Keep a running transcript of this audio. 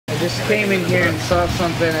just came in here and saw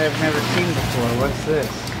something I've never seen before. What's this?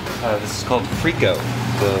 This is called Frico.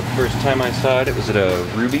 The first time I saw it, it was at a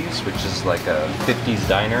Ruby's, which is like a 50s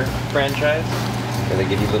diner franchise, where they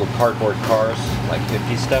give you little cardboard cars, like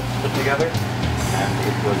 50s stuff put together. And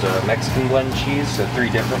it was a Mexican blend cheese, so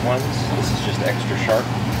 3 different ones. This is just extra sharp.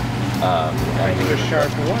 Extra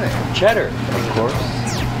sharp what? Cheddar, of course.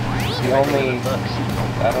 The only,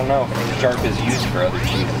 I don't know if sharp is used for other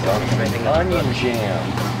cheeses. Onion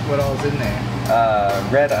jam. What all's in there?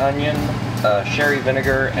 Red onion, sherry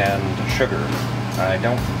vinegar, and sugar. I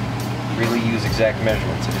don't really use exact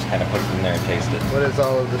measurements. I just kind of put it in there and taste it. What is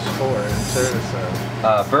all of this for in service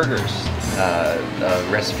of? Burgers. A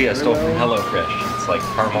recipe I stole from HelloFresh. It's like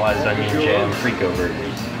caramelized onion jam Frico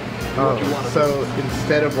burgers. Oh, so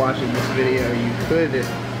instead of watching this video, you could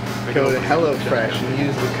go to HelloFresh and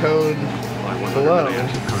use the code below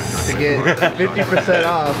to get 50%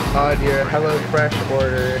 off on your HelloFresh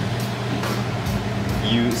order.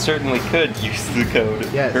 You certainly could use the code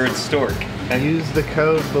Bird Stork. Use the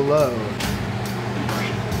code below.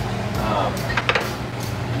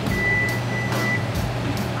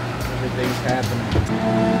 Everything's happening.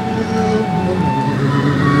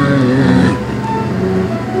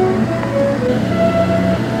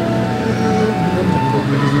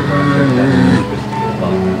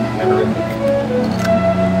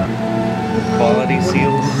 Quality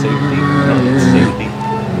seals, safety, helmet safety.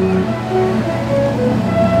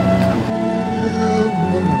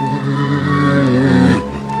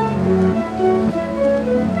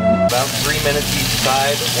 About 3 minutes each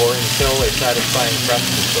side, or until a satisfying crust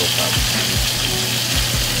is built up.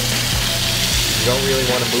 You don't really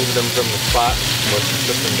want to move them from the spot once you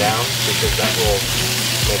put them down, because that will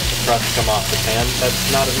make the crust come off the pan.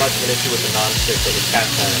 That's not as much of an issue with the non-stick, but with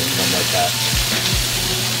cast iron and stuff like that.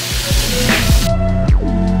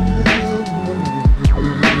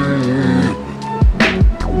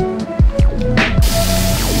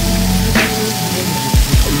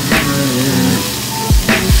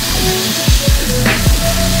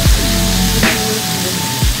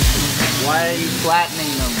 Why are you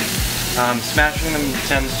flattening them? Smashing them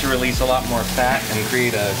tends to release a lot more fat and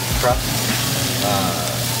create a crust.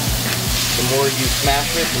 The more you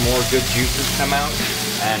smash it, the more good juices come out,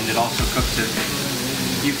 and it also cooks it.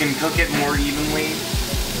 You can cook it more evenly,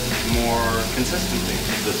 more consistently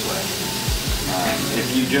this way.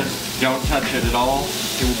 If you just don't touch it at all,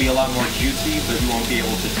 it will be a lot more juicy, but you won't be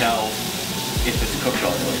able to tell if it's cooked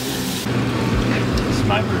all the way through. This is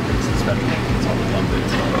my burger, it's the special one, it's all the fun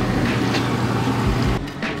bits.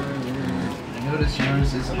 I notice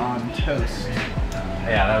yours is on toast.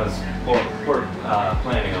 Yeah, that was poor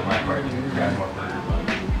planning on my part to grab more burger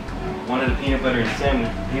buns. Wanted a peanut butter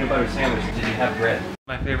sandwich. Did you have bread?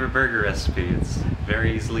 My favorite burger recipe. It's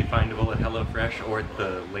very easily findable at HelloFresh or at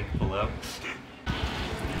the link below.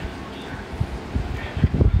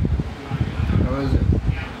 How is it?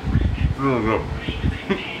 Really good.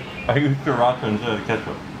 I used sriracha instead of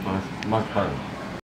ketchup. Much better.